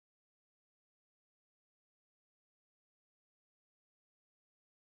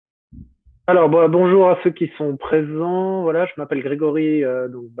Alors, bonjour à ceux qui sont présents. Voilà, je m'appelle Grégory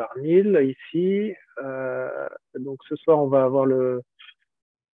donc Barnil ici. Donc ce soir, on va avoir le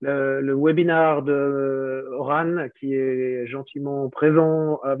webinar de Oran qui est gentiment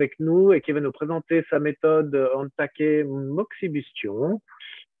présent avec nous et qui va nous présenter sa méthode Ontake moxibustion.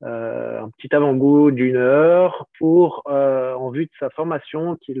 Un petit avant-goût d'une heure en vue de sa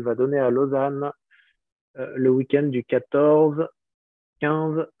formation qu'il va donner à Lausanne le week-end du 14,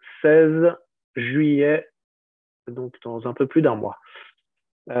 15, 16 juillet, donc dans un peu plus d'un mois.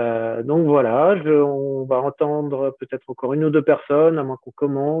 Donc voilà, on va entendre peut-être encore une ou deux personnes, à moins qu'on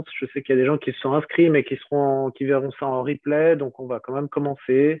commence. Je sais qu'il y a des gens qui se sont inscrits, mais qui verront ça en replay, donc on va quand même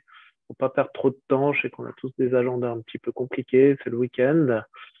commencer. Faut pas perdre trop de temps. Je sais qu'on a tous des agendas un petit peu compliqués, c'est le week-end.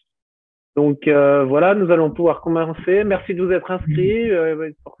 Donc voilà, nous allons pouvoir commencer. Merci de vous être inscrits,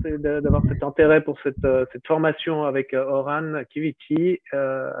 d'avoir cet intérêt pour cette formation avec Oran Kiviti,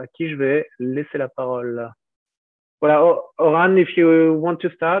 à qui je vais laisser la parole. Voilà, Oran, if you want to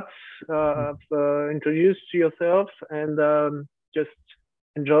start, introduce yourself and just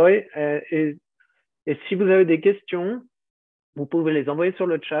enjoy. Et si vous avez des questions, vous pouvez les envoyer sur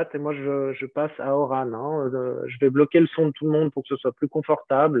le chat et moi je passe à Oran. Je vais bloquer le son de tout le monde pour que ce soit plus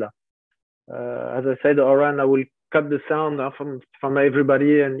confortable. As I said, Oran, I will cut the sound from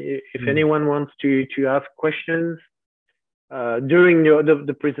everybody, and if anyone wants to ask questions during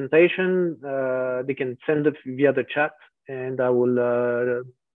the presentation, they can send it via the chat, and I will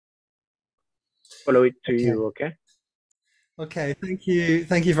follow it to you. Okay. Okay.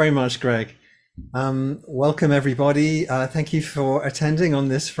 Thank you very much, Greg. Welcome everybody. Thank you for attending on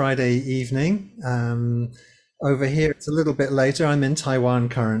this Friday evening. Over here, it's a little bit later. I'm in Taiwan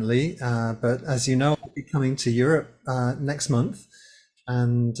currently, but as you know, I'll be coming to Europe next month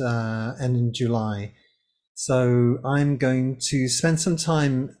and in July. So I'm going to spend some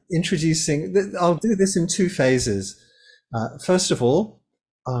time introducing. I'll do this in two phases. First of all,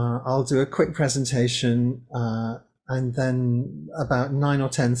 I'll do a quick presentation and then about 9 or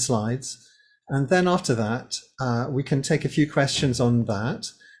 10 slides. And then after that, we can take a few questions on that.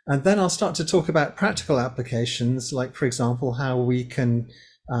 And then I'll start to talk about practical applications, like, for example, how we can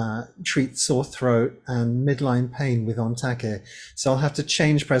treat sore throat and midline pain with Ontake. So I'll have to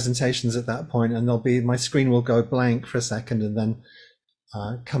change presentations at that point, and my screen will go blank for a second and then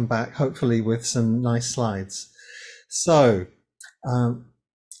come back, hopefully, with some nice slides. So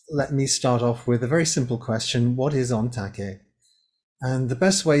let me start off with a very simple question. What is Ontake? And the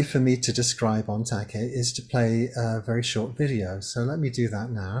best way for me to describe Ontake is to play a very short video. So let me do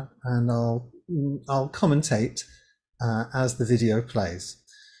that now, and I'll commentate as the video plays.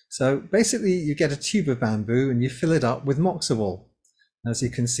 So basically, you get a tube of bamboo and you fill it up with moxibustion. As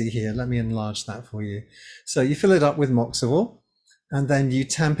you can see here, let me enlarge that for you. So you fill it up with moxibustion, and then you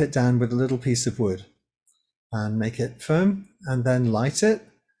tamp it down with a little piece of wood and make it firm, and then light it.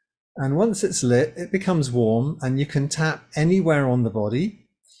 And once it's lit, it becomes warm, and you can tap anywhere on the body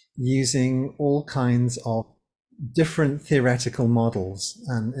using all kinds of different theoretical models.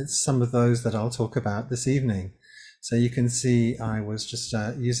 And it's some of those that I'll talk about this evening. So you can see I was just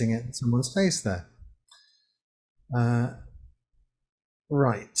using it in someone's face there.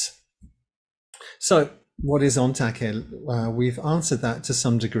 Right. So what is Ontake? We've answered that to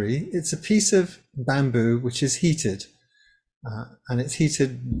some degree. It's a piece of bamboo which is heated. And it's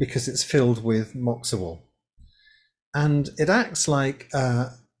heated because it's filled with moxibustion. And it acts like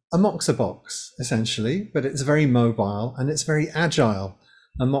a moxabox, essentially, but it's very mobile and it's very agile.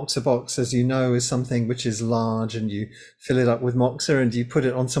 A moxabox, as you know, is something which is large, and you fill it up with moxa and you put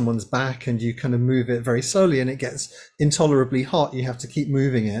it on someone's back and you kind of move it very slowly, and it gets intolerably hot. You have to keep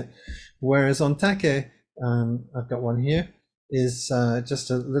moving it. Whereas Ontake, I've got one here, is just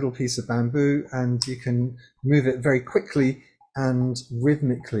a little piece of bamboo, and you can move it very quickly and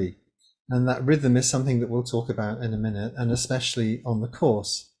rhythmically. And that rhythm is something that we'll talk about in a minute, and especially on the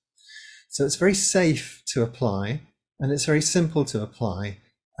course. So it's very safe to apply, and it's very simple to apply,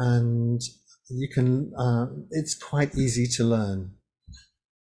 and you can, it's quite easy to learn.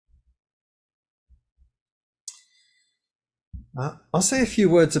 I'll say a few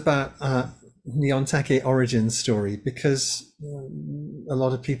words about the Ontake origin story, because a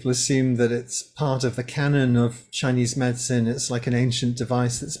lot of people assume that it's part of the canon of Chinese medicine. It's like an ancient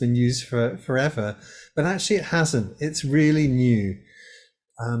device that's been used for forever, but actually it hasn't. It's really new.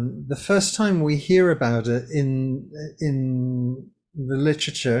 The first time we hear about it in the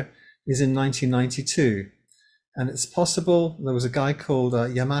literature is in 1992, and it's possible there was a guy called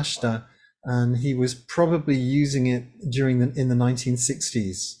Yamashita, and he was probably using it in the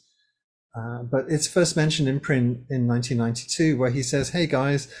 1960s. But it's first mentioned in print in 1992, where he says, hey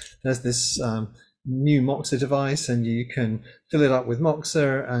guys, there's this new moxa device, and you can fill it up with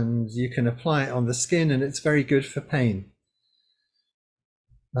moxa and you can apply it on the skin, and it's very good for pain.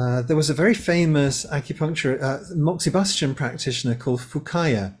 There was a very famous acupuncture moxibustion practitioner called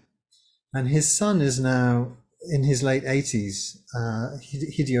Fukaya, and his son is now in his late 80s,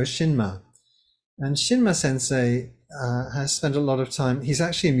 Hideo Shinma. And Shinma sensei has spent a lot of time, he's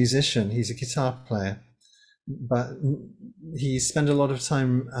actually a musician, he's a guitar player, but he spent a lot of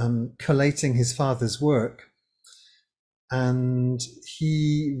time collating his father's work. And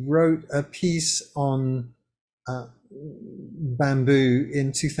he wrote a piece on bamboo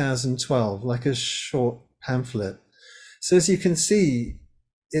in 2012, like a short pamphlet. So as you can see,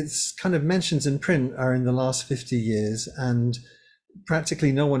 its kind of mentions in print are in the last 50 years, and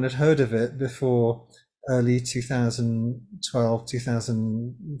practically no one had heard of it before early 2012,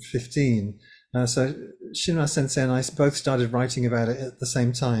 2015. So Shinra Sensei and I both started writing about it at the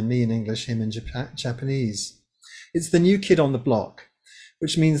same time, me in English, him in Japanese. It's the new kid on the block,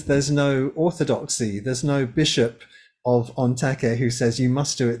 which means there's no orthodoxy, there's no bishop of Ontake who says you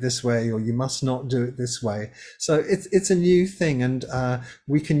must do it this way or you must not do it this way. So it's a new thing, and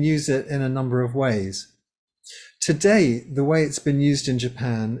we can use it in a number of ways. Today, the way it's been used in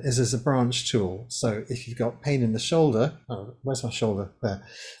Japan is as a branch tool. So if you've got pain in the shoulder, oh, where's my shoulder? There.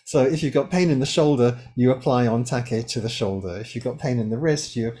 So if you've got pain in the shoulder, you apply Ontake to the shoulder. If you've got pain in the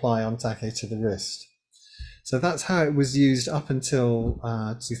wrist, you apply Ontake to the wrist. So that's how it was used up until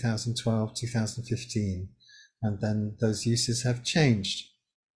 2012, 2015. And then those uses have changed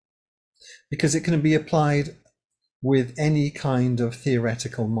because it can be applied with any kind of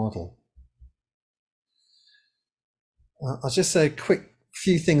theoretical model. I'll just say a quick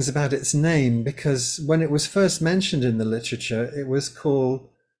few things about its name, because when it was first mentioned in the literature, it was called,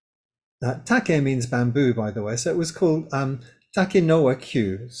 take means bamboo, by the way, so it was called Takenoa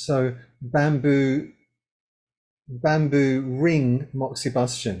Kyu, so bamboo ring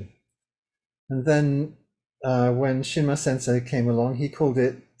moxibustion. And then when Shinma Sensei came along, he called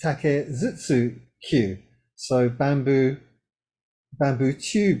it Takezutsu Kyu, so bamboo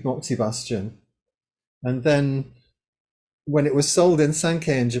tube moxibustion. And then when it was sold in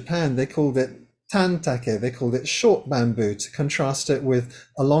Sankei in Japan, they called it Tantake, they called it short bamboo to contrast it with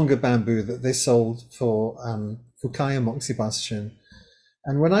a longer bamboo that they sold for Fukaya moxibustion.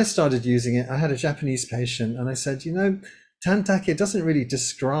 And when I started using it, I had a Japanese patient and I said, you know, Tantake doesn't really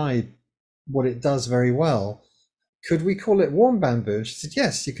describe what it does very well. Could we call it warm bamboo? She said,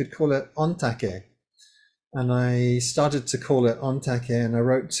 yes, you could call it Ontake. And I started to call it Ontake, and I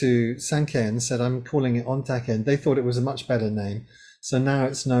wrote to Sankei and said, I'm calling it Ontake, and they thought it was a much better name. So now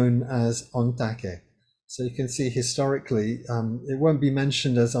it's known as Ontake. So you can see historically, it won't be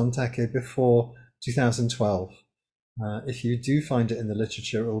mentioned as Ontake before 2012. If you do find it in the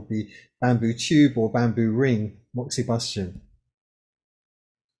literature, it will be bamboo tube or bamboo ring moxibustion.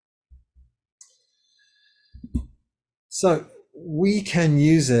 So we can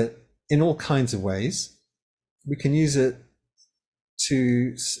use it in all kinds of ways. We can use it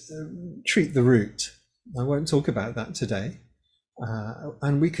to treat the root. I won't talk about that today.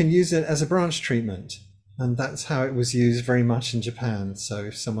 And we can use it as a branch treatment. And that's how it was used very much in Japan. So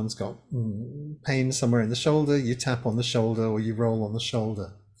if someone's got pain somewhere in the shoulder, you tap on the shoulder or you roll on the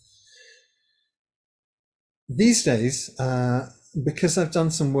shoulder. These days, because I've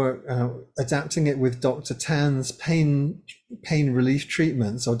done some work adapting it with Dr. Tan's pain relief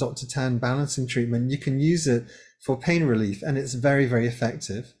treatments or Dr. Tan balancing treatment, you can use it for pain relief, and it's very, very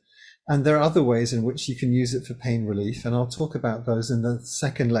effective. And there are other ways in which you can use it for pain relief, and I'll talk about those in the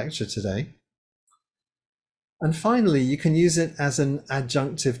second lecture today. And finally, you can use it as an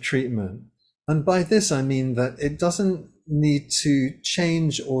adjunctive treatment. And by this, I mean that it doesn't need to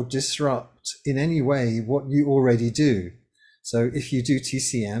change or disrupt in any way what you already do. So if you do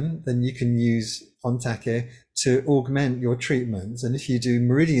TCM, then you can use Ontake to augment your treatments. And if you do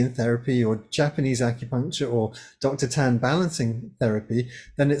meridian therapy or Japanese acupuncture or Dr. Tan balancing therapy,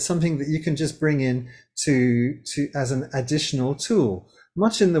 then it's something that you can just bring in to as an additional tool,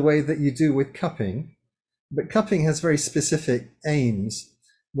 much in the way that you do with cupping. But cupping has very specific aims,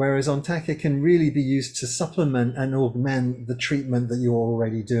 whereas Ontake can really be used to supplement and augment the treatment that you're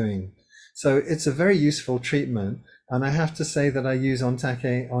already doing. So it's a very useful treatment. And I have to say that I use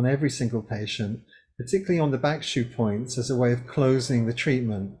Ontake on every single patient, particularly on the back shu points, as a way of closing the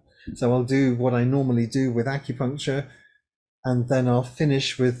treatment. So I'll do what I normally do with acupuncture, and then I'll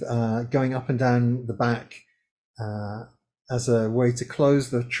finish with going up and down the back as a way to close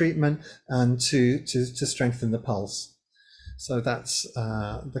the treatment and to strengthen the pulse. So that's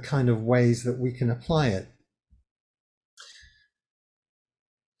the kind of ways that we can apply it.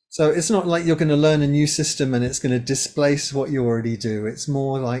 So it's not like you're going to learn a new system and it's going to displace what you already do. It's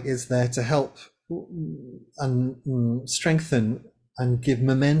more like it's there to help and strengthen and give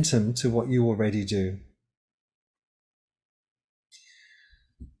momentum to what you already do.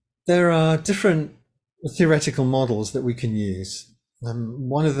 There are different theoretical models that we can use.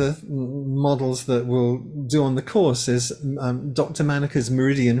 One of the models that we'll do on the course is Dr. Manika's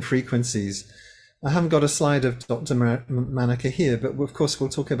meridian frequencies. I haven't got a slide of Dr. Manika here, but of course we'll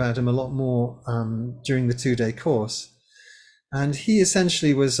talk about him a lot more during the 2-day course. And he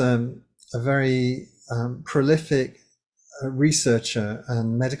essentially was a very prolific researcher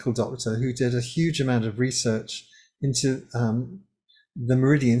and medical doctor who did a huge amount of research into the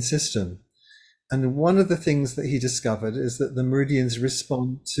meridian system. And one of the things that he discovered is that the meridians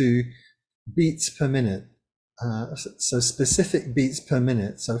respond to beats per minute. So specific beats per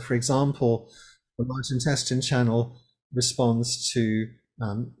minute. So for example, the large intestine channel responds to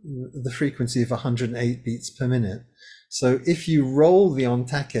the frequency of 108 beats per minute. So if you roll the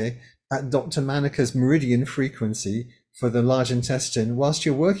Ontake at Dr. Manika's meridian frequency for the large intestine, whilst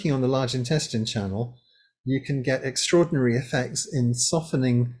you're working on the large intestine channel, you can get extraordinary effects in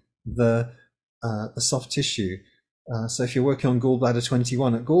softening the soft tissue. So if you're working on gallbladder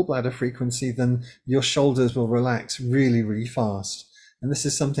 21 at gallbladder frequency, then your shoulders will relax really, really fast. And this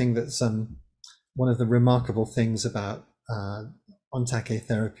is something that's one of the remarkable things about Ontake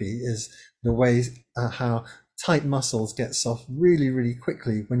therapy is the way how tight muscles get soft really, really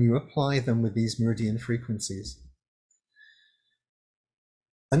quickly when you apply them with these meridian frequencies.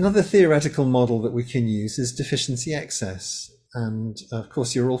 Another theoretical model that we can use is deficiency excess. And of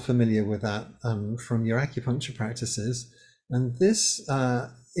course, you're all familiar with that from your acupuncture practices. And this,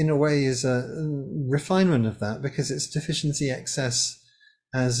 in a way, is a refinement of that because it's deficiency excess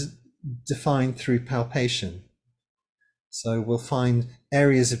as defined through palpation. So we'll find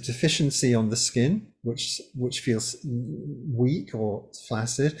areas of deficiency on the skin, which feels weak or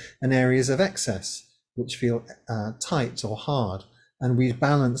flaccid, and areas of excess, which feel tight or hard. And we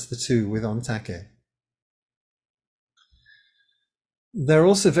balance the two with Ontake. There are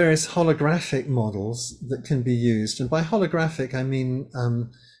also various holographic models that can be used. And by holographic, I mean,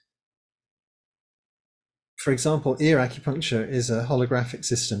 for example, ear acupuncture is a holographic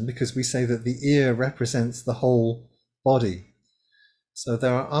system because we say that the ear represents the whole body. So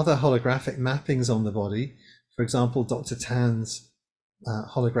there are other holographic mappings on the body. For example, Dr. Tan's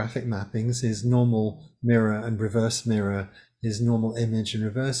holographic mappings, his normal mirror and reverse mirror, his normal image and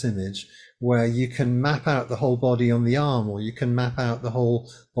reverse image, where you can map out the whole body on the arm, or you can map out the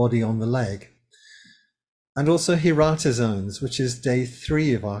whole body on the leg. And also Hirata zones, which is day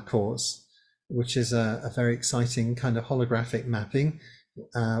 3 of our course, which is a very exciting kind of holographic mapping,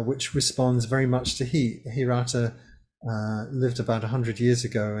 which responds very much to heat. Hirata lived about 100 years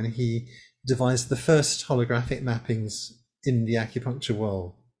ago, and he devised the first holographic mappings in the acupuncture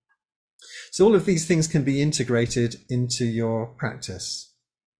world. So all of these things can be integrated into your practice.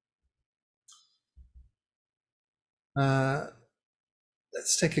 Let's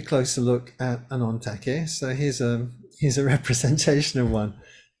take a closer look at an Ontake. So here's a representation of one,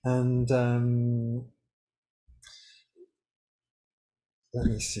 and let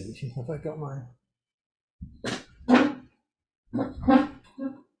me see. Have I got my?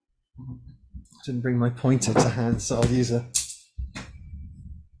 Didn't bring my pointer to hand, so I'll use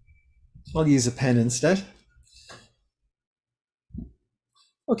a pen instead.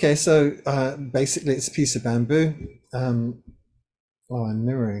 Okay, so basically it's a piece of bamboo. I'm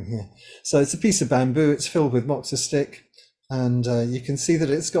mirroring here. So it's a piece of bamboo, it's filled with moxa stick, and you can see that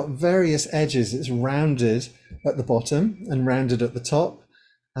it's got various edges. It's rounded at the bottom and rounded at the top.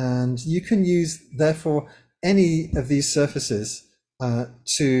 And you can use, therefore, any of these surfaces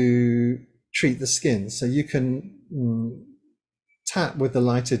to treat the skin. So you can tap with the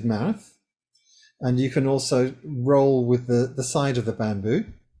lighted mouth, and you can also roll with the side of the bamboo,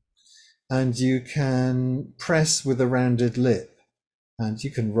 and you can press with a rounded lip, and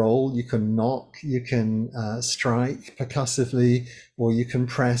you can roll, you can knock, you can strike percussively, or you can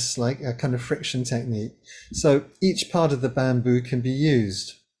press like a kind of friction technique. So each part of the bamboo can be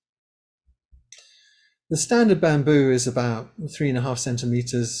used. The standard bamboo is about 3.5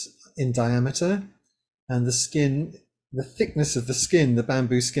 centimeters in diameter, and the thickness of the skin, the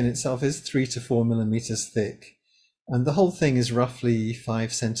bamboo skin itself, is 3 to 4 millimeters thick, and the whole thing is roughly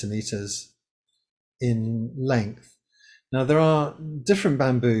 5 centimeters in length. Now there are different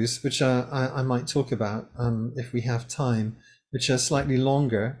bamboos which I might talk about if we have time, which are slightly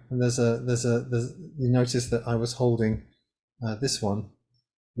longer. And you notice that I was holding this one,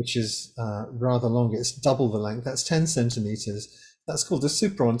 which is rather long. It's double the length. That's 10 centimeters. That's called a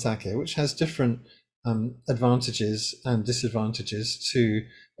super Ontake, which has different advantages and disadvantages to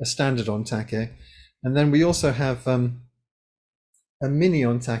a standard Ontake. And then we also have a mini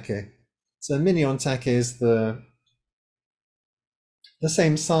Ontake. So a mini Ontake is the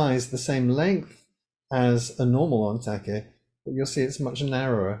same size, the same length as a normal Ontake, but you'll see it's much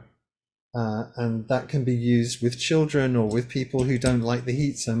narrower. And that can be used with children or with people who don't like the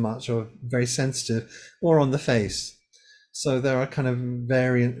heat so much or very sensitive, or on the face. So there are kind of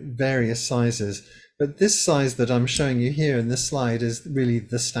various sizes, but this size that I'm showing you here in this slide is really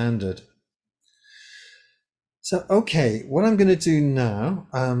the standard. So, okay, what I'm going to do now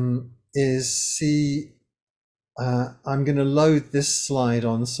is see, I'm going to load this slide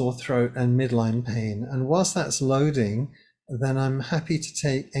on sore throat and midline pain. And whilst that's loading, then I'm happy to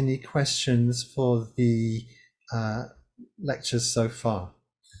take any questions for the lectures so far.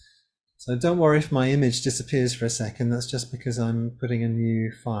 So don't worry if my image disappears for a second, that's just because I'm putting a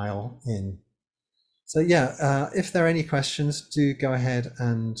new file in. So yeah, if there are any questions, do go ahead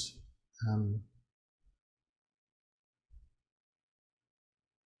and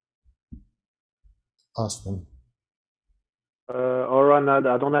ask them. Oran,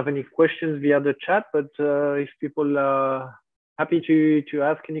 I don't have any questions via the chat, but if people are happy to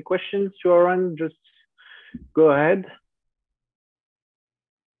ask any questions to Oran, just go ahead.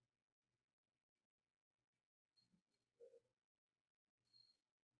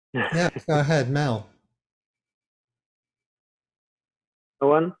 Yeah, go ahead, Mel. No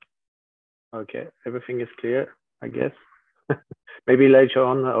one? Okay, everything is clear, I guess. Maybe later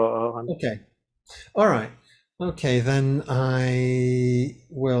on. Okay. All right. Okay, then I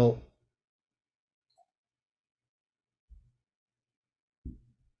will.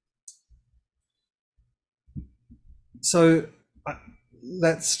 So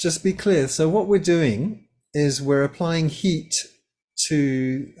let's just be clear. So what we're doing is we're applying heat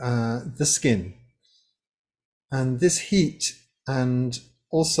to the skin. And this heat and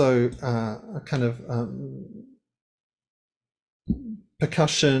also a kind of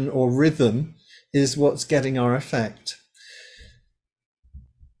percussion or rhythm is what's getting our effect.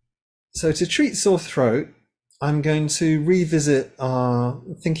 So to treat sore throat, I'm going to revisit our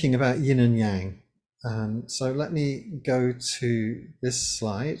thinking about yin and yang. So let me go to this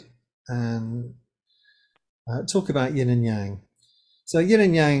slide and talk about yin and yang. So yin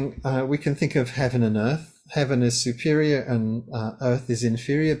and yang, we can think of heaven and earth. Heaven is superior and earth is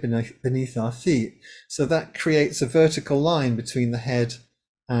inferior beneath our feet. So that creates a vertical line between the head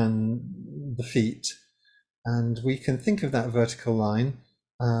and the feet. And we can think of that vertical line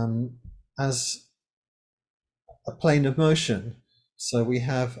as a plane of motion. So we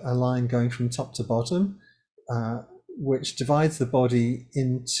have a line going from top to bottom, which divides the body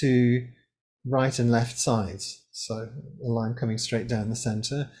into right and left sides. So a line coming straight down the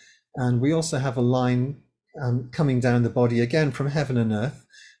center. And we also have a line coming down the body again from heaven and earth,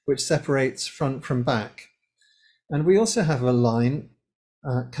 which separates front from back. And we also have a line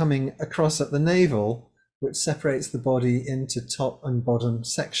coming across at the navel, which separates the body into top and bottom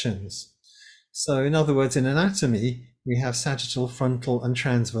sections. So in other words, in anatomy, we have sagittal, frontal, and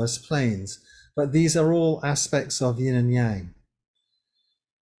transverse planes, but these are all aspects of yin and yang.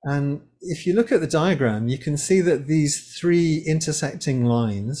 And if you look at the diagram, you can see that these three intersecting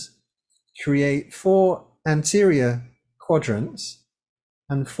lines create 4 anterior quadrants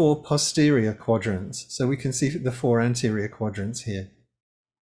and 4 posterior quadrants. So we can see the 4 anterior quadrants here.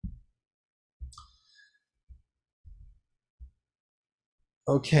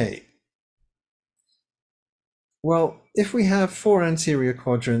 Okay. Well, if we have 4 anterior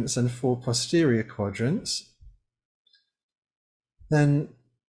quadrants and 4 posterior quadrants, then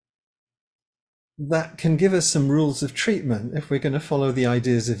that can give us some rules of treatment if we're going to follow the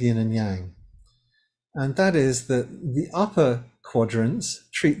ideas of yin and yang. And that is that the upper quadrants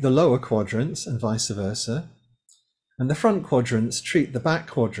treat the lower quadrants and vice versa, and the front quadrants treat the back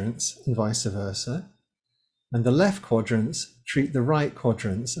quadrants and vice versa, and the left quadrants treat the right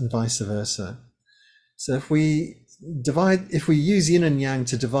quadrants and vice versa. So if we use yin and yang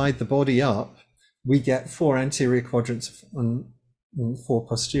to divide the body up, we get 4 anterior quadrants and 4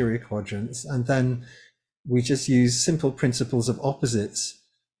 posterior quadrants, and then we just use simple principles of opposites,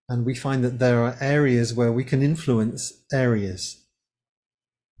 and we find that there are areas where we can influence areas.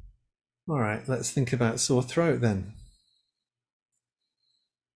 All right, let's think about sore throat then.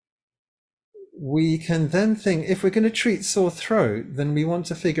 We can then think, if we're going to treat sore throat, then we want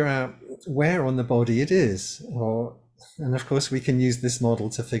to figure out where on the body it is, and of course we can use this model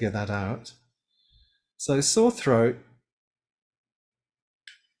to figure that out. So sore throat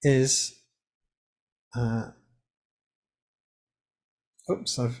is,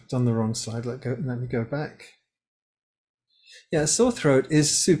 oops, I've done the wrong slide. Let me go back. Yeah, sore throat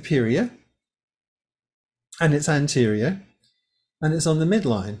is superior, and it's anterior, and it's on the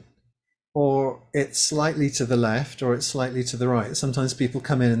midline, or it's slightly to the left, or it's slightly to the right. Sometimes people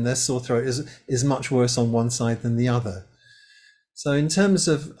come in and their sore throat is much worse on one side than the other. So in terms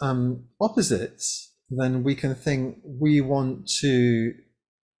of opposites, then we can think we want to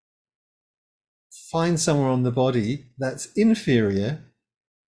find somewhere on the body that's inferior,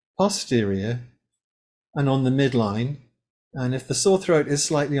 posterior, and on the midline. And if the sore throat is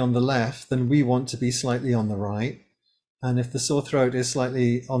slightly on the left, then we want to be slightly on the right. And if the sore throat is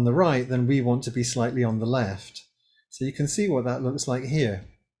slightly on the right, then we want to be slightly on the left. So you can see what that looks like here.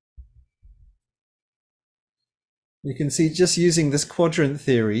 You can see, just using this quadrant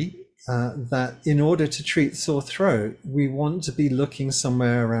theory, that in order to treat sore throat, we want to be looking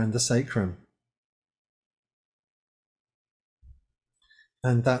somewhere around the sacrum.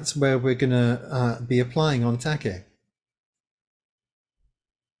 And that's where we're going to be applying Ontake.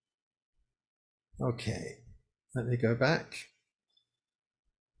 Okay, let me go back.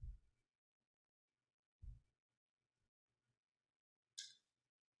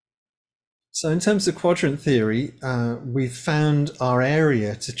 So in terms of quadrant theory, we've found our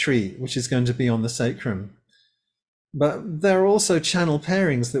area to treat, which is going to be on the sacrum. But there are also channel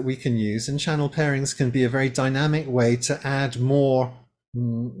pairings that we can use, and channel pairings can be a very dynamic way to add more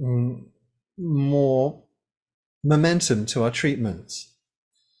momentum to our treatments.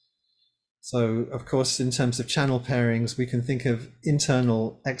 So, of course, in terms of channel pairings, we can think of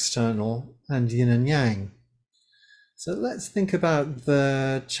internal, external, and yin and yang. So let's think about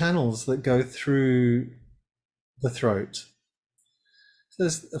the channels that go through the throat. So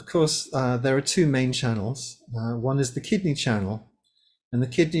of course, there are two main channels. One is the kidney channel, and the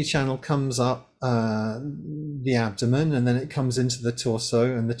kidney channel comes up the abdomen, and then it comes into the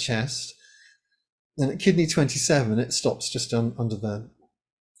torso and the chest. And at kidney 27, it stops just under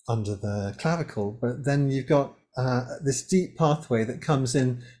the clavicle, but then you've got this deep pathway that comes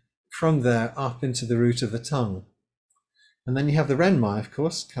in from there up into the root of the tongue. And then you have the renmai, of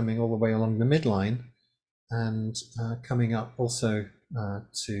course, coming all the way along the midline and coming up also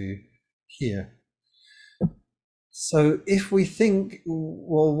to here. So if we think,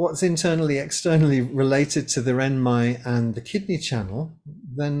 well, what's internally, externally related to the renmai and the kidney channel,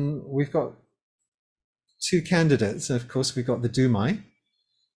 then we've got two candidates. Of course, we've got the dumai,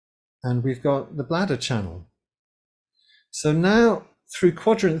 and we've got the bladder channel. So now, through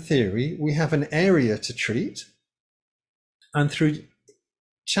quadrant theory, we have an area to treat, and through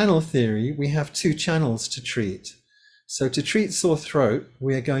channel theory, we have two channels to treat. So to treat sore throat,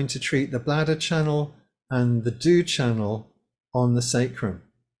 we are going to treat the bladder channel and the do channel on the sacrum.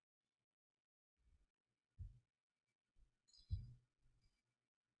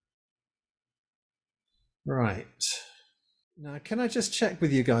 Right. Now, can I just check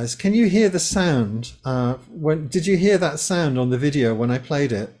with you guys? Can you hear the sound? Did you hear that sound on the video when I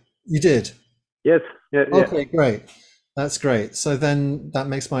played it? You did? Yes. Yeah, okay, great. That's great. So then that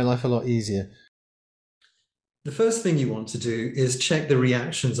makes my life a lot easier. The first thing you want to do is check the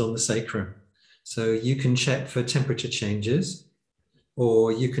reactions on the sacrum. So you can check for temperature changes,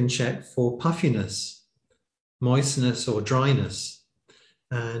 or you can check for puffiness, moistness, or dryness.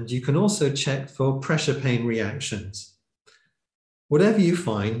 And you can also check for pressure pain reactions. Whatever you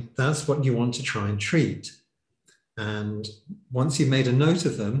find, that's what you want to try and treat. And once you've made a note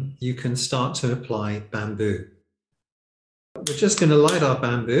of them, you can start to apply bamboo. We're just going to light our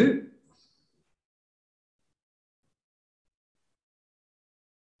bamboo.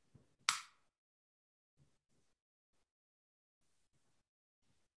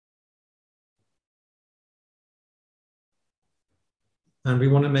 And we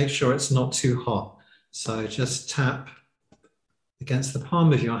want to make sure it's not too hot. So just tap against the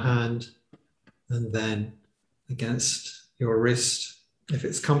palm of your hand and then against your wrist. If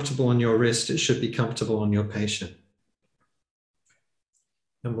it's comfortable on your wrist, it should be comfortable on your patient.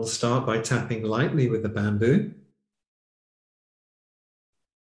 And we'll start by tapping lightly with the bamboo.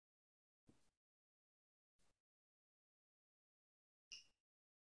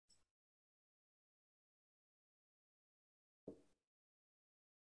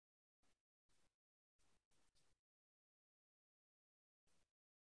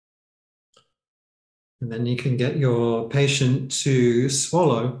 And then you can get your patient to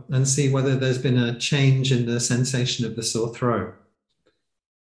swallow and see whether there's been a change in the sensation of the sore throat.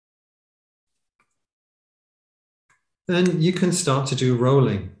 Then you can start to do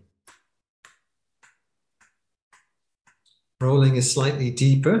rolling. Rolling is slightly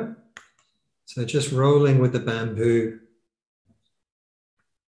deeper. So just rolling with the bamboo,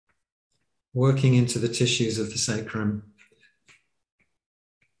 working into the tissues of the sacrum.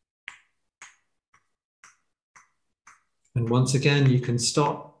 And once again, you can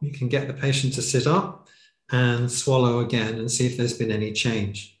stop, you can get the patient to sit up and swallow again and see if there's been any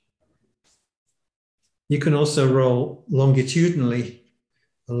change. You can also roll longitudinally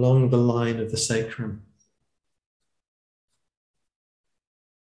along the line of the sacrum.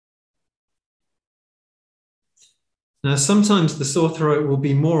 Now, sometimes the sore throat will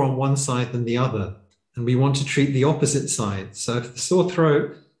be more on one side than the other, and we want to treat the opposite side. So if the sore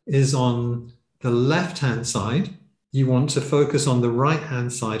throat is on the left-hand side, you want to focus on the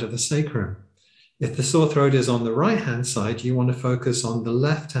right-hand side of the sacrum. If the sore throat is on the right-hand side, you want to focus on the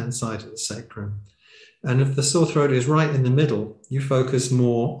left-hand side of the sacrum. And if the sore throat is right in the middle, you focus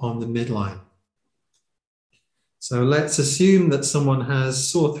more on the midline. So let's assume that someone has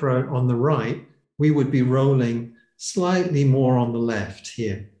sore throat on the right. We would be rolling slightly more on the left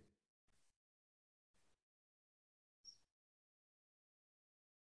here.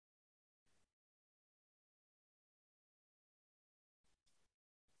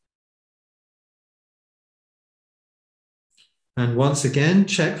 And once again,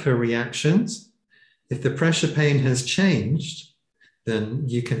 check for reactions. If the pressure pain has changed, then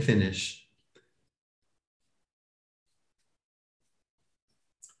you can finish.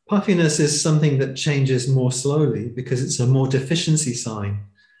 Puffiness is something that changes more slowly because it's a more deficiency sign.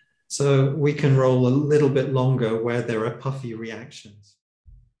 So we can roll a little bit longer where there are puffy reactions.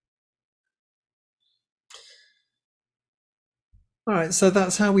 All right, so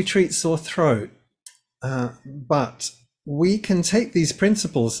that's how we treat sore throat. But we can take these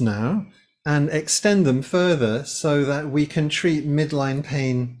principles now and extend them further so that we can treat midline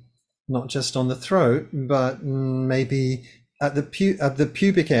pain, not just on the throat, but maybe at the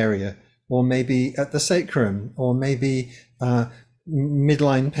pubic area, or maybe at the sacrum, or maybe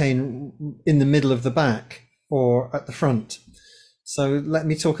midline pain in the middle of the back or at the front. So let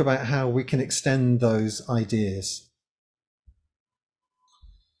me talk about how we can extend those ideas.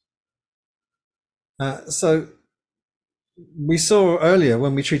 So we saw earlier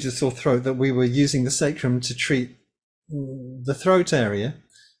when we treated sore throat that we were using the sacrum to treat the throat area.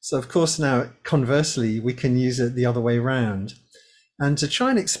 So of course now conversely we can use it the other way around. And to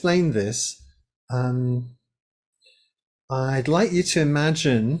try and explain this, I'd like you to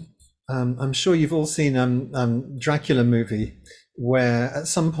imagine, I'm sure you've all seen Dracula movie, where at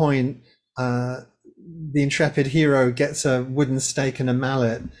some point the intrepid hero gets a wooden stake and a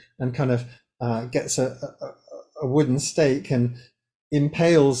mallet and kind of gets a wooden stake and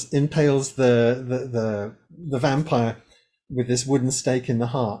impales the vampire with this wooden stake in the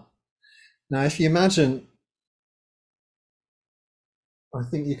heart. Now, if you imagine, I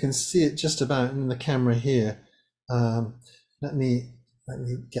think you can see it just about in the camera here. Let me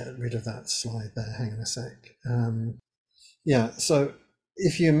get rid of that slide there. Hang on a sec. Yeah, so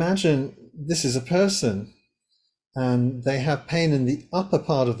if you imagine this is a person and they have pain in the upper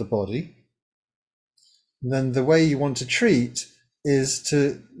part of the body, then the way you want to treat is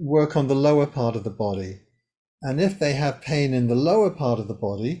to work on the lower part of the body. And if they have pain in the lower part of the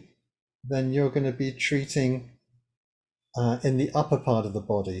body, then you're going to be treating in the upper part of the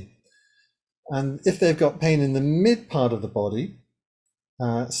body. And if they've got pain in the mid part of the body,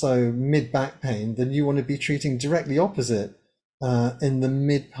 so mid back pain, then you want to be treating directly opposite in the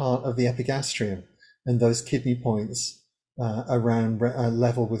mid part of the epigastrium and those kidney points around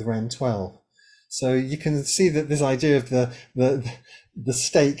level with REM 12. So you can see that this idea of the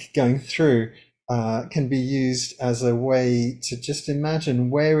stake going through can be used as a way to just imagine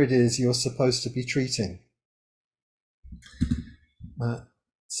where it is you're supposed to be treating.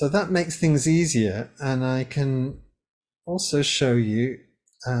 So that makes things easier, and I can also show you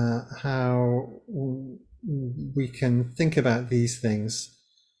how we can think about these things.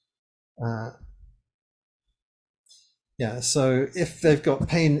 Yeah, so if they've got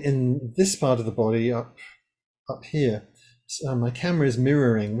pain in this part of the body up here, so my camera is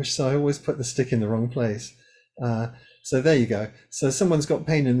mirroring, so I always put the stick in the wrong place. So there you go. So someone's got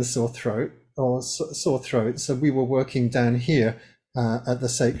pain in the sore throat, so we were working down here at the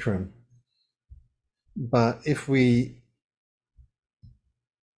sacrum. But if we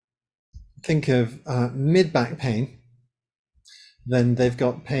think of mid back pain, then they've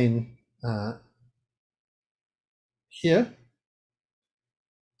got pain here.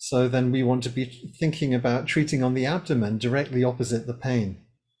 So then we want to be thinking about treating on the abdomen directly opposite the pain.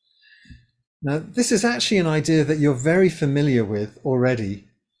 Now, this is actually an idea that you're very familiar with already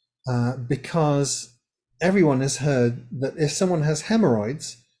because everyone has heard that if someone has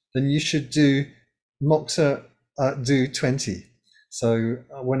hemorrhoids, then you should do moxa do 20. So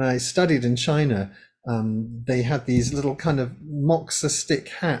when I studied in China, they had these little kind of moxa stick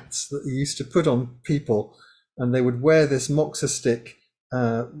hats that they used to put on people, and they would wear this moxa stick,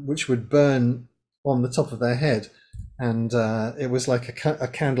 which would burn on the top of their head. And it was like a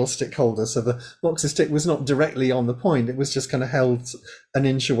candlestick holder. So the moxa stick was not directly on the point. It was just kind of held an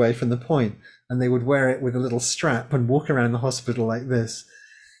inch away from the point. And they would wear it with a little strap and walk around the hospital like this.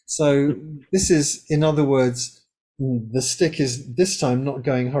 So this is, in other words, the stick is this time not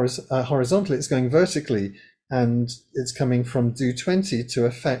going horizontally, it's going vertically, and it's coming from do 20 to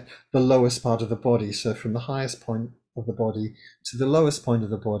affect the lowest part of the body. So from the highest point of the body to the lowest point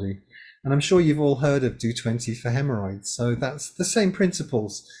of the body. And I'm sure you've all heard of do 20 for hemorrhoids. So that's the same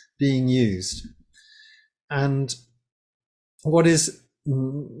principles being used. And what is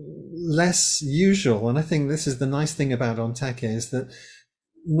less usual, and I think this is the nice thing about Ontake, is that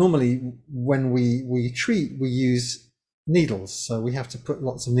normally when we treat, we use needles. So we have to put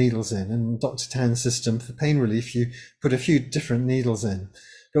lots of needles in. And Dr. Tan's system for pain relief, you put a few different needles in.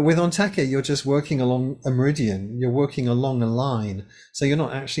 But with Ontake, you're just working along a meridian. You're working along a line. So you're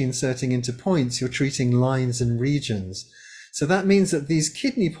not actually inserting into points. You're treating lines and regions. So that means that these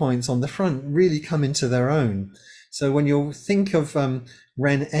kidney points on the front really come into their own. So when you think of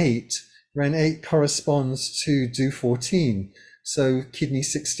REN 8, REN 8 corresponds to do 14. So kidney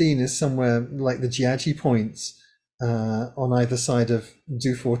 16 is somewhere like the Jiaji points on either side of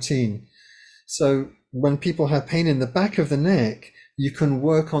do 14. So when people have pain in the back of the neck, you can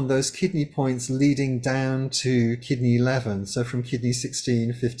work on those kidney points leading down to kidney 11. So from kidney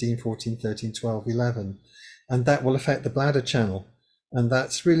 16, 15, 14, 13, 12, 11. And that will affect the bladder channel. And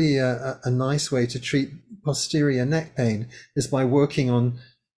that's really a nice way to treat posterior neck pain, is by working on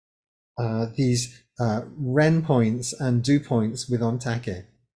these REN points and dew points with Ontake.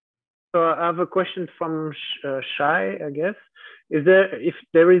 So I have a question from Shai, I guess. If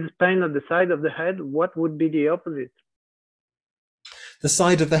there is pain at the side of the head, what would be the opposite? The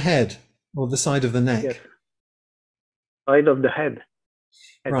side of the head or the side of the neck? Yes. Side of the head.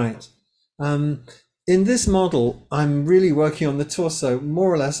 Right. In this model, I'm really working on the torso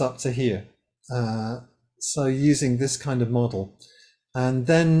more or less up to here. So using this kind of model. And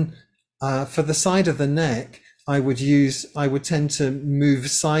then for the side of the neck, I would tend to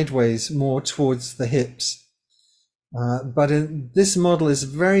move sideways more towards the hips. But this model is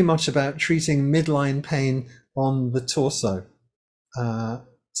very much about treating midline pain on the torso.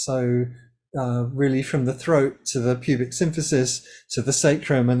 Really from the throat to the pubic symphisis to the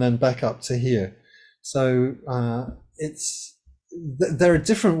sacrum and then back up to here. So there are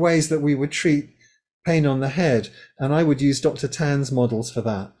different ways that we would treat pain on the head, and I would use Dr. Tan's models for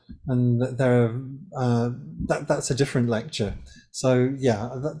that. And that's a different lecture. So yeah,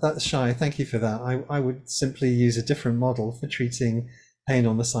 that's Shai. Thank you for that. I would simply use a different model for treating pain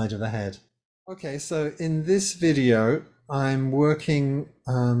on the side of the head. Okay, so in this video, I'm working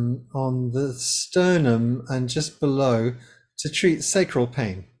on the sternum and just below to treat sacral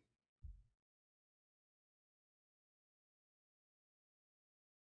pain.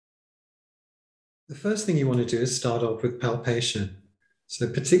 The first thing you want to do is start off with palpation. So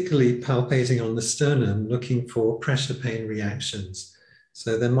particularly palpating on the sternum, looking for pressure pain reactions.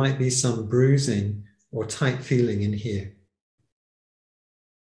 So there might be some bruising or tight feeling in here.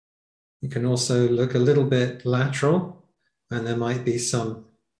 You can also look a little bit lateral, and there might be some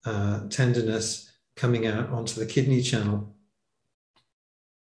tenderness coming out onto the kidney channel.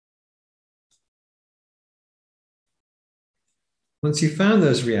 Once you've found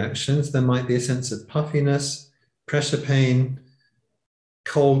those reactions, there might be a sense of puffiness, pressure pain,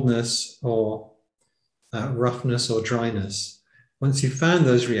 coldness, or roughness or dryness. Once you've found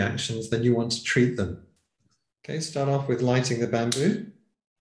those reactions, then you want to treat them. Okay, start off with lighting the bamboo.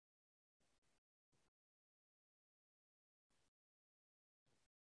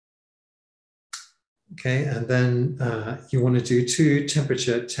 Okay, and then you want to do 2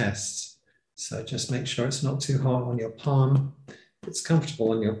 temperature tests. So just make sure it's not too hot on your palm. If it's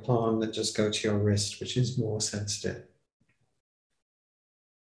comfortable on your palm, then just go to your wrist, which is more sensitive.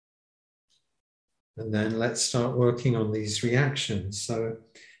 And then let's start working on these reactions. So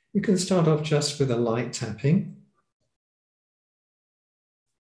you can start off just with a light tapping.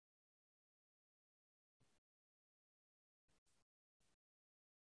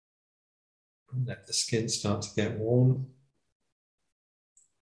 And let the skin start to get warm.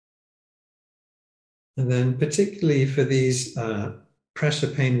 And then particularly for these pressure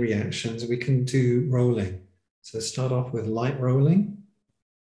pain reactions, we can do rolling. So start off with light rolling.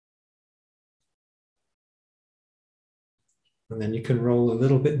 And then you can roll a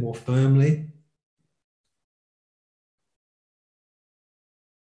little bit more firmly.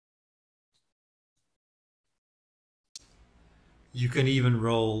 You can even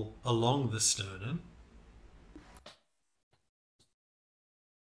roll along the sternum.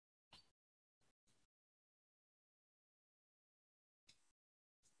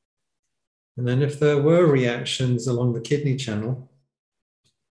 And then if there were reactions along the kidney channel,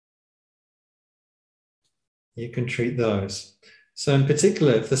 you can treat those. So in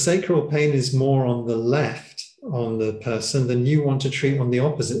particular, if the sacral pain is more on the left on the person, then you want to treat on the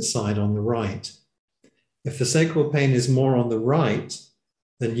opposite side, on the right. If the sacral pain is more on the right,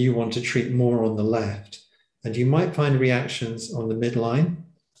 then you want to treat more on the left. And you might find reactions on the midline,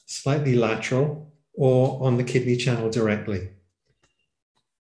 slightly lateral, or on the kidney channel directly.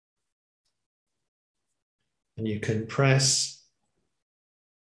 And you can press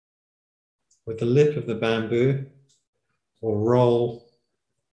with the lip of the bamboo or roll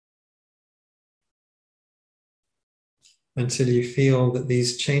until you feel that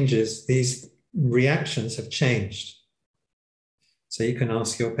these changes, these reactions have changed. So you can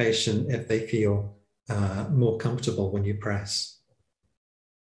ask your patient if they feel more comfortable when you press.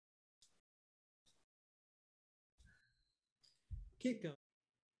 Keep going.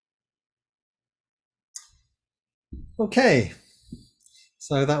 Okay,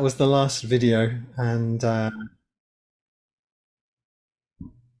 so that was the last video, and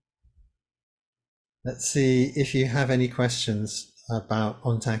let's see if you have any questions about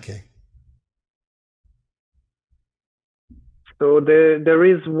Ontake. So there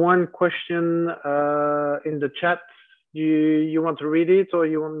is one question in the chat. You want to read it, or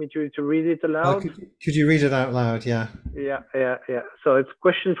you want me to read it aloud? Could you read it out loud? Yeah. Yeah. So it's a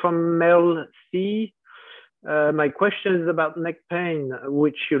question from Mel C. My question is about neck pain,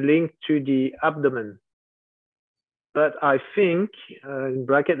 which you link to the abdomen. But I think, in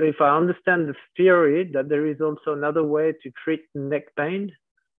bracket, if I understand the theory, that there is also another way to treat neck pain,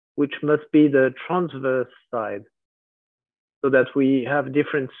 which must be the transverse side, so that we have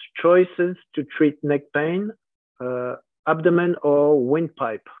different choices to treat neck pain, abdomen or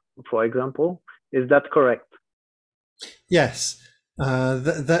windpipe, for example. Is that correct? Yes.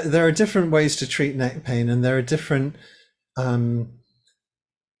 There are different ways to treat neck pain, and there are different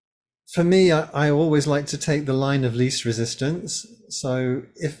for me, I always like to take the line of least resistance. So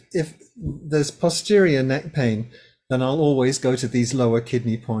if there's posterior neck pain, then I'll always go to these lower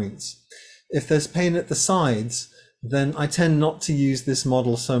kidney points. If there's pain at the sides, then I tend not to use this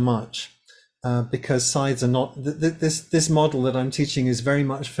model so much because sides are not, this model that I'm teaching is very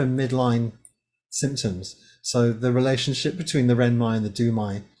much for midline symptoms. So the relationship between the renmai and the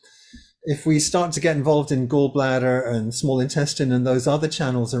dumai. If we start to get involved in gallbladder and small intestine and those other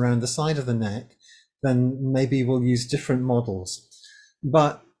channels around the side of the neck, then maybe we'll use different models.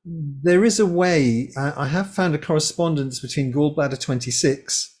 But there is a way, I have found a correspondence between gallbladder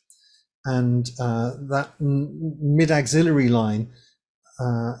 26 and that mid-axillary line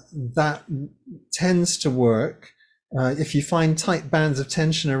that tends to work. If you find tight bands of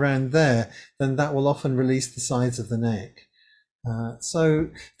tension around there, then that will often release the sides of the neck. So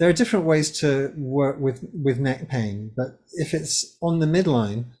there are different ways to work with neck pain, but if it's on the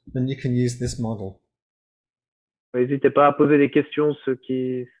midline, then you can use this model. N'hésitez pas à poser des questions,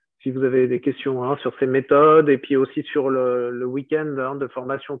 si vous avez des questions sur ces méthodes, et puis aussi sur le week-end de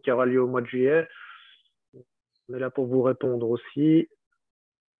formation qui aura lieu au mois de juillet. On est là pour vous répondre aussi.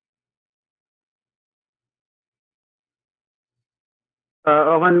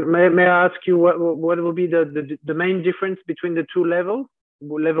 Orhan, may I ask you what will be the main difference between the two levels,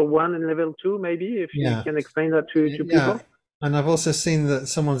 level 1 and level 2, maybe, if you can explain that to people? And I've also seen that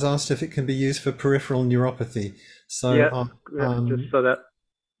someone's asked if it can be used for peripheral neuropathy. So just so that.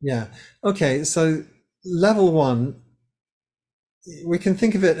 Yeah. Okay. So level 1, we can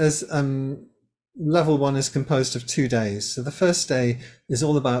think of it as level 1 is composed of 2 days. So the first day is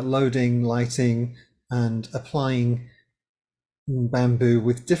all about loading, lighting, and applying bamboo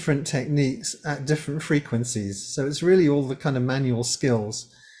with different techniques at different frequencies. So it's really all the kind of manual skills.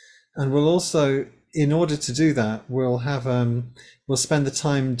 And we'll also, in order to do that, we'll have we'll spend the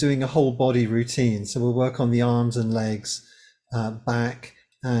time doing a whole body routine. So we'll work on the arms and legs, back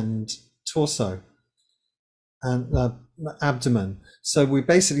and torso and abdomen. So we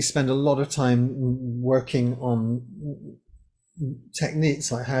basically spend a lot of time working on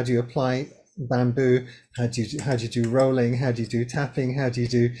techniques like how do you apply bamboo, how do you do rolling, how do you do tapping, how do you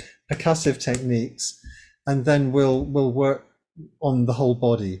do percussive techniques, and then we'll work on the whole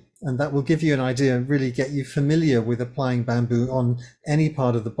body, and that will give you an idea and really get you familiar with applying bamboo on any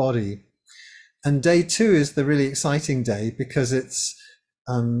part of the body. And day 2 is the really exciting day because it's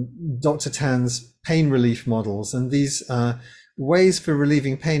Dr. Tan's pain relief models. And these ways for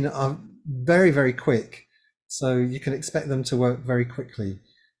relieving pain are very, very quick. So you can expect them to work very quickly.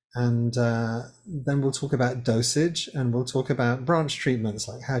 And then we'll talk about dosage, and we'll talk about branch treatments,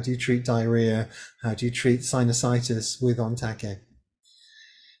 like how do you treat diarrhea, how do you treat sinusitis with Ontake.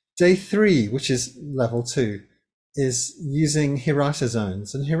 Day 3, which is level 2, is using Hirata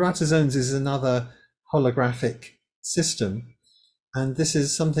zones. And Hirata zones is another holographic system. And this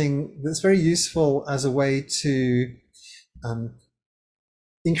is something that's very useful as a way to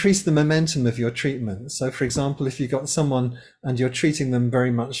increase the momentum of your treatment. So for example, if you've got someone and you're treating them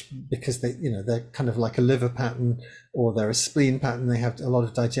very much because they're kind of like a liver pattern or they're a spleen pattern, they have a lot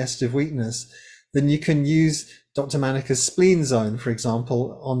of digestive weakness, then you can use Dr. Manika's spleen zone, for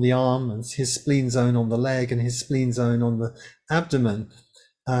example, on the arm, and his spleen zone on the leg, and his spleen zone on the abdomen.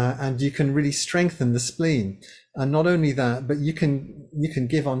 And you can really strengthen the spleen. And not only that, but you can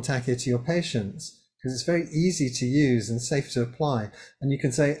give Ontake to your patients, because it's very easy to use and safe to apply. And you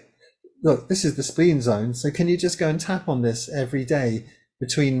can say, look, this is the spleen zone, so can you just go and tap on this every day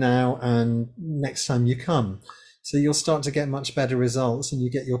between now and next time you come? So you'll start to get much better results, and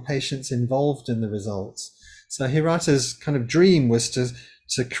you get your patients involved in the results. So Hirata's kind of dream was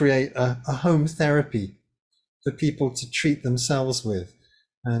to create a home therapy for people to treat themselves with.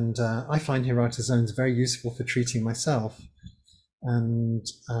 And I find Hirata zones very useful for treating myself. And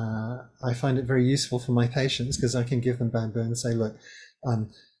I find it very useful for my patients because I can give them bamboo and say, look,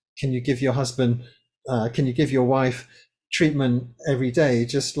 can you give your husband, can you give your wife treatment every day,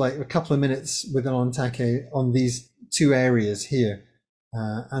 just like a couple of minutes with an Ontake on these 2 areas here.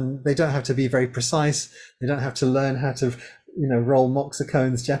 And they don't have to be very precise. They don't have to learn how to, roll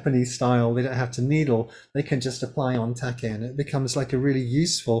moxicustion Japanese style. They don't have to needle. They can just apply Ontake, and it becomes like a really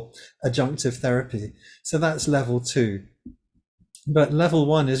useful adjunctive therapy. So that's level 2. But level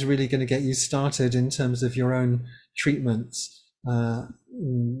 1 is really going to get you started in terms of your own treatments,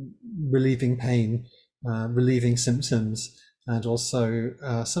 relieving pain, relieving symptoms, and also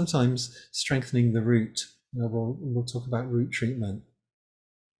sometimes strengthening the root. We'll talk about root treatment.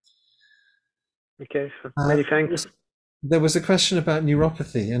 Okay, many thanks. There was a question about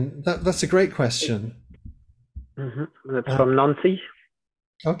neuropathy, and that's a great question. That's from Nancy.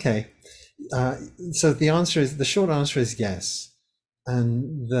 Okay, so the short answer is yes.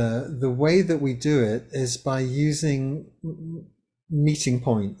 And the way that we do it is by using meeting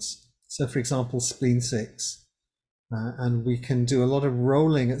points. So for example, spleen 6, and we can do a lot of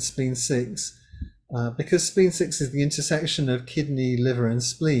rolling at spleen 6 because spleen 6 is the intersection of kidney, liver, and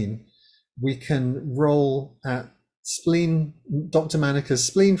spleen. We can roll at Dr. Manika's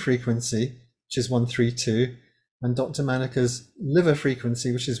spleen frequency, which is 132, and Dr. Manika's liver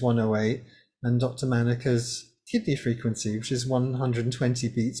frequency, which is 108, and Dr. Manika's kidney frequency, which is 120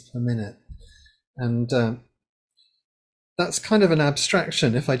 beats per minute. And that's kind of an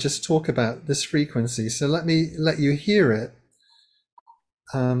abstraction if I just talk about this frequency. So let me let you hear it.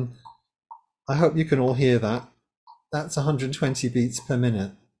 I hope you can all hear that. That's 120 beats per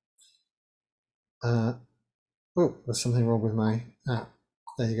minute. Oh, there's something wrong with my app.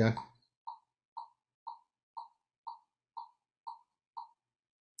 There you go.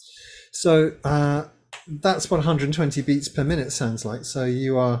 So that's what 120 beats per minute sounds like. So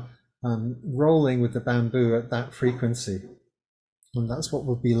you are rolling with the bamboo at that frequency. And that's what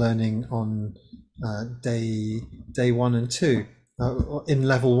we'll be learning on day 1 and 2 in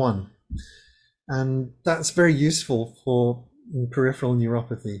level 1. And that's very useful for peripheral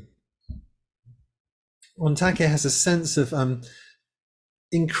neuropathy. Ontake has a sense of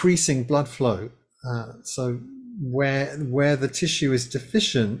increasing blood flow. So where the tissue is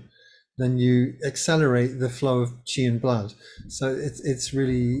deficient, then you accelerate the flow of qi and blood. So it's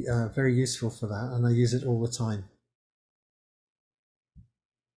really very useful for that, and I use it all the time.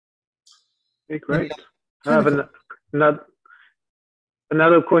 Okay, great. I have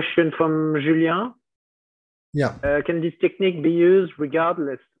another question from Julien. Yeah. Can this technique be used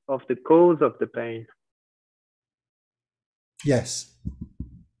regardless of the cause of the pain? Yes.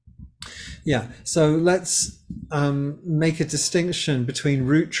 Yeah, so let's make a distinction between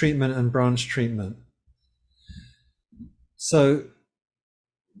root treatment and branch treatment. So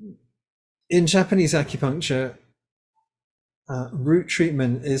in Japanese acupuncture, root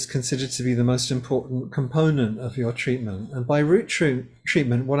treatment is considered to be the most important component of your treatment. And by root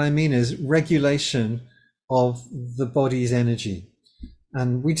treatment, what I mean is regulation of the body's energy.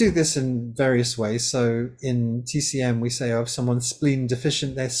 And we do this in various ways. So in TCM, we say, oh, if someone's spleen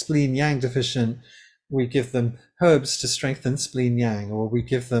deficient, they're spleen yang deficient, we give them herbs to strengthen spleen yang, or we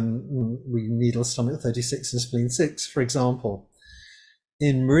give them, we needle stomach 36 and spleen 6, for example.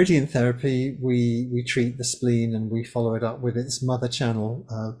 In meridian therapy, we treat the spleen and we follow it up with its mother channel,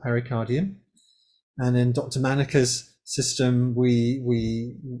 pericardium. And in Dr. Manika's system, we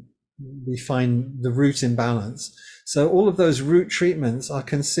find the root imbalance. So all of those root treatments are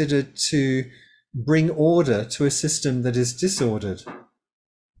considered to bring order to a system that is disordered.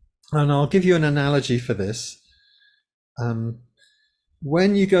 And I'll give you an analogy for this.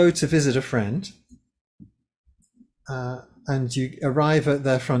 When you go to visit a friend and you arrive at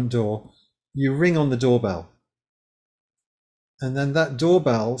their front door, you ring on the doorbell. And then that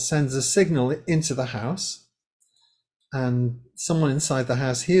doorbell sends a signal into the house, and someone inside the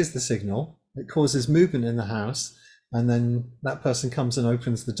house hears the signal. It causes movement in the house, and then that person comes and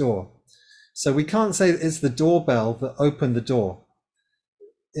opens the door. So we can't say it's the doorbell that opened the door.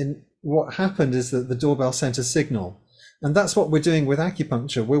 What happened is that the doorbell sent a signal. And that's what we're doing with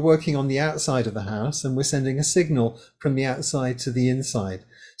acupuncture. We're working on the outside of the house, and we're sending a signal from the outside to the inside.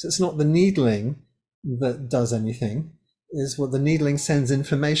 So it's not the needling that does anything. Is what the needling sends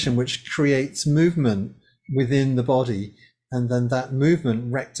information which creates movement within the body, and then that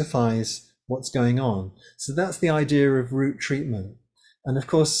movement rectifies what's going on. So that's the idea of root treatment. And of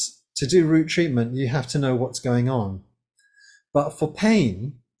course, to do root treatment, you have to know what's going on. But for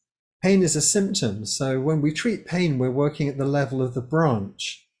pain, pain is a symptom. So when we treat pain, we're working at the level of the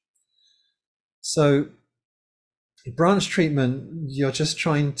branch. So branch treatment, you're just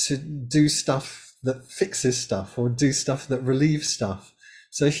trying to do stuff that fixes stuff or do stuff that relieves stuff.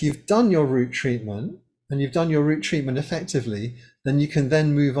 So if you've done your root treatment and you've done your root treatment effectively, then you can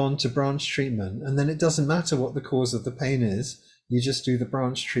then move on to branch treatment. And then it doesn't matter what the cause of the pain is, you just do the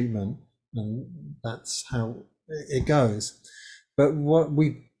branch treatment, and that's how it goes. But what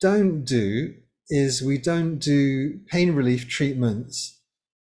we don't do is we don't do pain relief treatments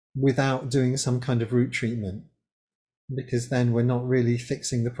without doing some kind of root treatment, because then we're not really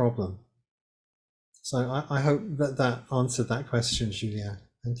fixing the problem. So I hope that that answered that question, Julia.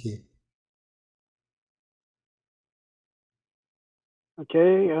 Thank you.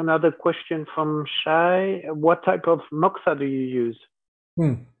 Okay, another question from Shai. What type of moxa do you use?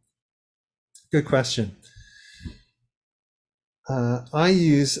 Good question. I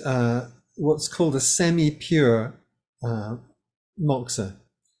use what's called a semi-pure moxa.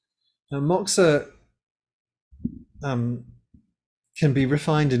 Now, moxa can be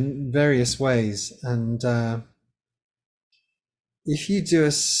refined in various ways, and if you do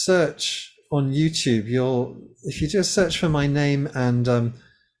a search on YouTube, if you do a search for my name and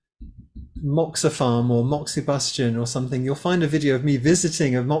moxa farm or moxibustion or something, you'll find a video of me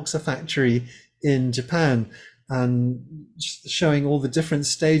visiting a moxa factory in Japan and showing all the different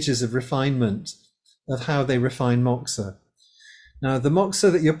stages of refinement of how they refine moxa. Now, the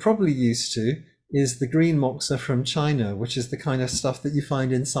moxa that you're probably used to is the green moxa from China, which is the kind of stuff that you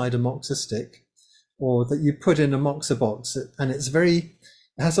find inside a moxa stick or that you put in a moxa box. And it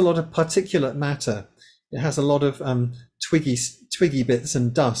has a lot of particulate matter. It has a lot of twiggy bits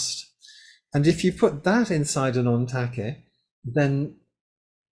and dust. And if you put that inside an ontake, then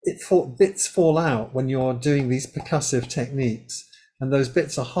bits fall out when you're doing these percussive techniques, and those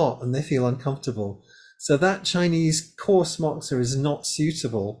bits are hot and they feel uncomfortable. So that Chinese coarse moxa is not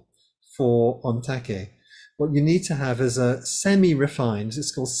suitable for ontake. What you need to have is a semi-refined,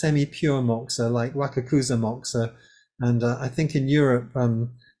 it's called semi-pure moxa, like Wakakusa moxa. And I think in Europe,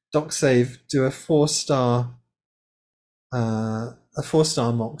 DocSave do a 4-star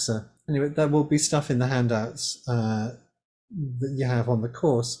moxa. Anyway, there will be stuff in the handouts that you have on the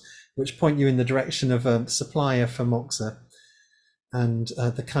course, which point you in the direction of a supplier for moxa and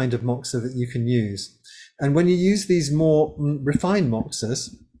the kind of moxa that you can use. And when you use these more refined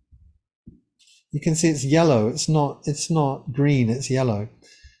moxas, you can see it's yellow. It's not green, it's yellow.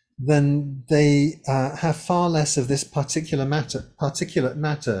 Then they have far less of this particulate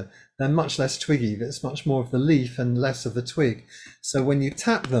matter. They're much less twiggy. It's much more of the leaf and less of the twig. So when you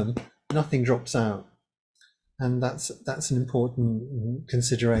tap them, nothing drops out. And that's an important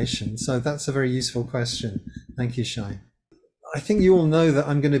consideration. So that's a very useful question. Thank you, Shai. I think you all know that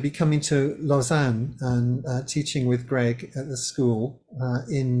I'm going to be coming to Lausanne and teaching with Greg at the school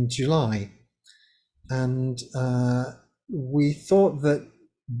in July. And we thought that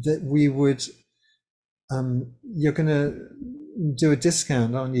we would, you're going to do a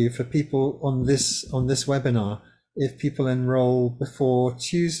discount, aren't you, for people on this webinar if people enroll before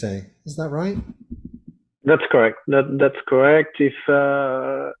Tuesday. Is that right? That's correct. That's correct. If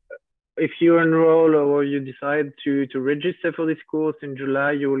you enroll or you decide to register for this course in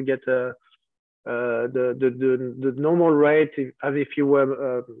July, you will get a the normal rate, as if you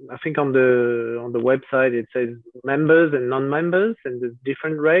were, I think on the website it says members and non-members, and there's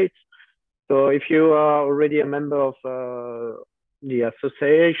different rates. So if you are already a member of the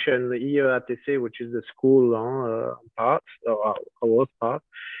association, the IEATC, which is the school part, or our part,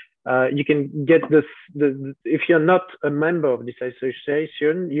 you can get this. If you're not a member of this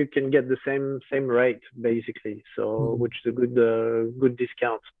association, you can get the same rate basically. So which is a good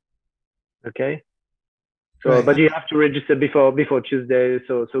discount. Okay. So, Right. but you have to register before Tuesday,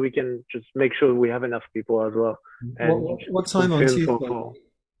 so we can just make sure we have enough people as well. And What time on Tuesday?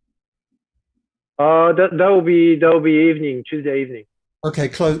 That will be evening, Tuesday evening. Okay,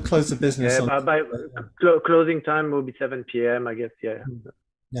 close the business. Yeah, by closing time will be 7 p.m. I guess. Yeah.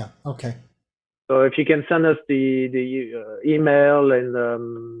 Yeah. Okay. So if you can send us the email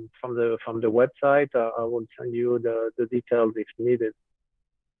and from the website, I will send you the details if needed.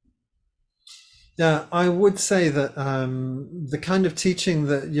 Yeah, I would say that the kind of teaching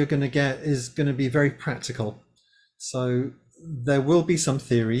that you're going to get is going to be very practical. So there will be some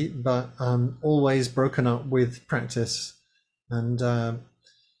theory, but always broken up with practice. And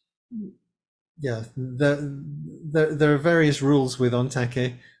yeah, there are various rules with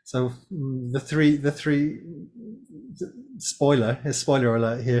Ontake. So the three spoiler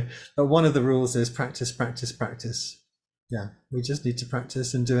alert here, but one of the rules is practice, practice, practice. Yeah, we just need to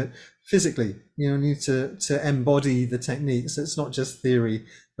practice and do it physically. You know, need to embody the techniques. It's not just theory,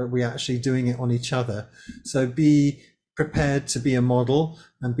 but we're actually doing it on each other. So be prepared to be a model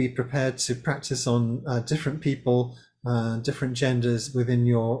and be prepared to practice on different people, different genders within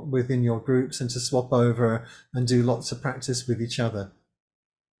your groups, and to swap over and do lots of practice with each other.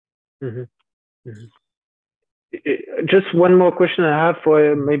 Mm-hmm. Mm-hmm. Just one more question I have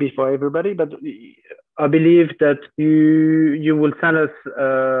for maybe for everybody, but I believe that you will send us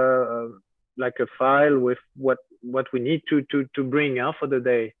like a file with what we need to bring for the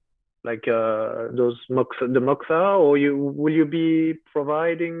day, like the moxa, or will you be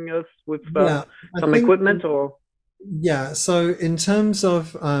providing us with some equipment or? Yeah, so in terms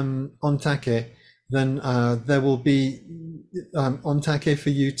of Ontake, then there will be Ontake for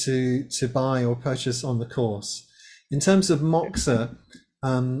you to buy or purchase on the course. In terms of moxa,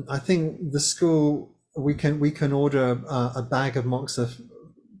 I think the school we can order a bag of moxa,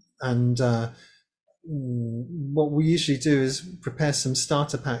 and what we usually do is prepare some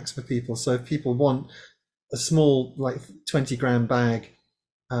starter packs for people. So if people want a small, like 20-gram bag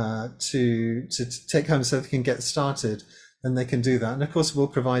to take home so they can get started, then they can do that. And of course, we'll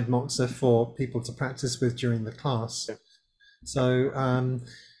provide moxa for people to practice with during the class. So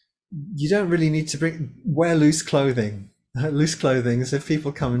you don't really need to wear loose clothing. Loose clothing is if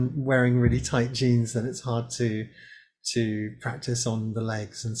people come wearing really tight jeans, then it's hard to practice on the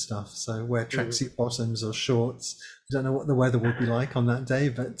legs and stuff. So wear tracksuit bottoms or shorts. I don't know what the weather will be like on that day,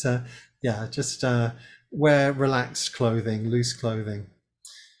 but yeah, just wear relaxed clothing, loose clothing.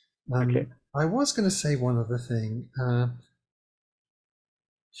 Okay. I was going to say one other thing.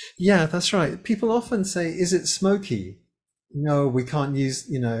 Yeah, that's right. People often say, is it smoky? No, we can't use,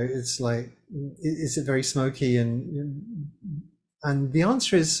 it's like, is it very smoky? And the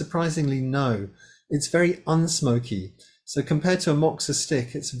answer is surprisingly no. It's very unsmoky. So compared to a moxa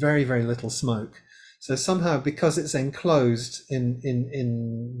stick, it's very, very little smoke. So somehow, because it's enclosed in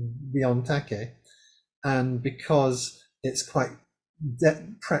the Ontake, and because it's quite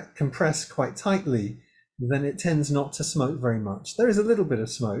compressed quite tightly, then it tends not to smoke very much. There is a little bit of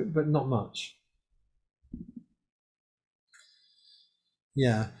smoke, but not much.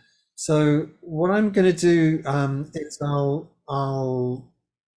 Yeah. So what I'm going to do is I'll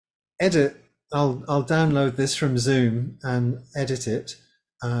download this from Zoom and edit it,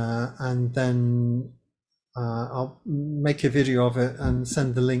 and then I'll make a video of it and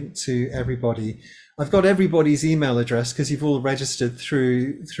send the link to everybody. I've got everybody's email address because you've all registered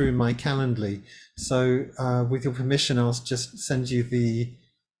through my Calendly. So with your permission, I'll just send you the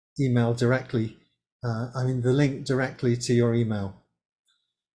email directly. The link directly to your email.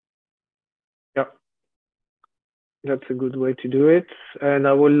 Yeah, that's a good way to do it. And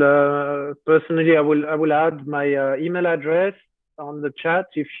I will personally, I will add my email address on the chat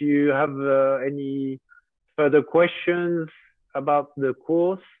if you have any further questions about the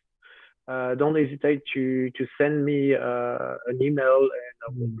course. Don't hesitate to send me an email, and I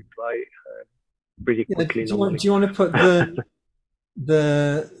will reply pretty quickly. Do you want to put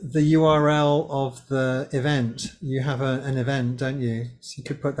the URL of the event? You have an event, don't you? So you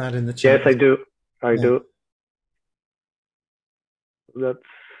could put that in the chat. Yes, I do. I do. There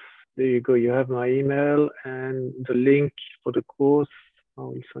you go. You have my email and the link for the course. I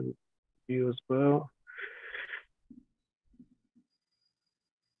will send you as well.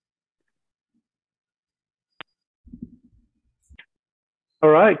 All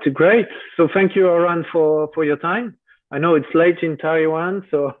right, great. So thank you, Oran, for your time. I know it's late in Taiwan,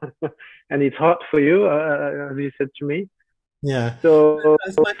 so and it's hot for you, as you said to me. Yeah, So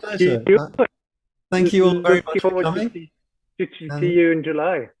it's my pleasure. Thank you all very looking much for forward coming. to see you in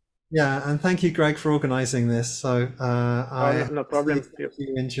July. Yeah, and thank you, Greg, for organizing this. So I No see problem.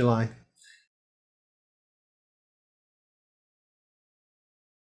 you in July.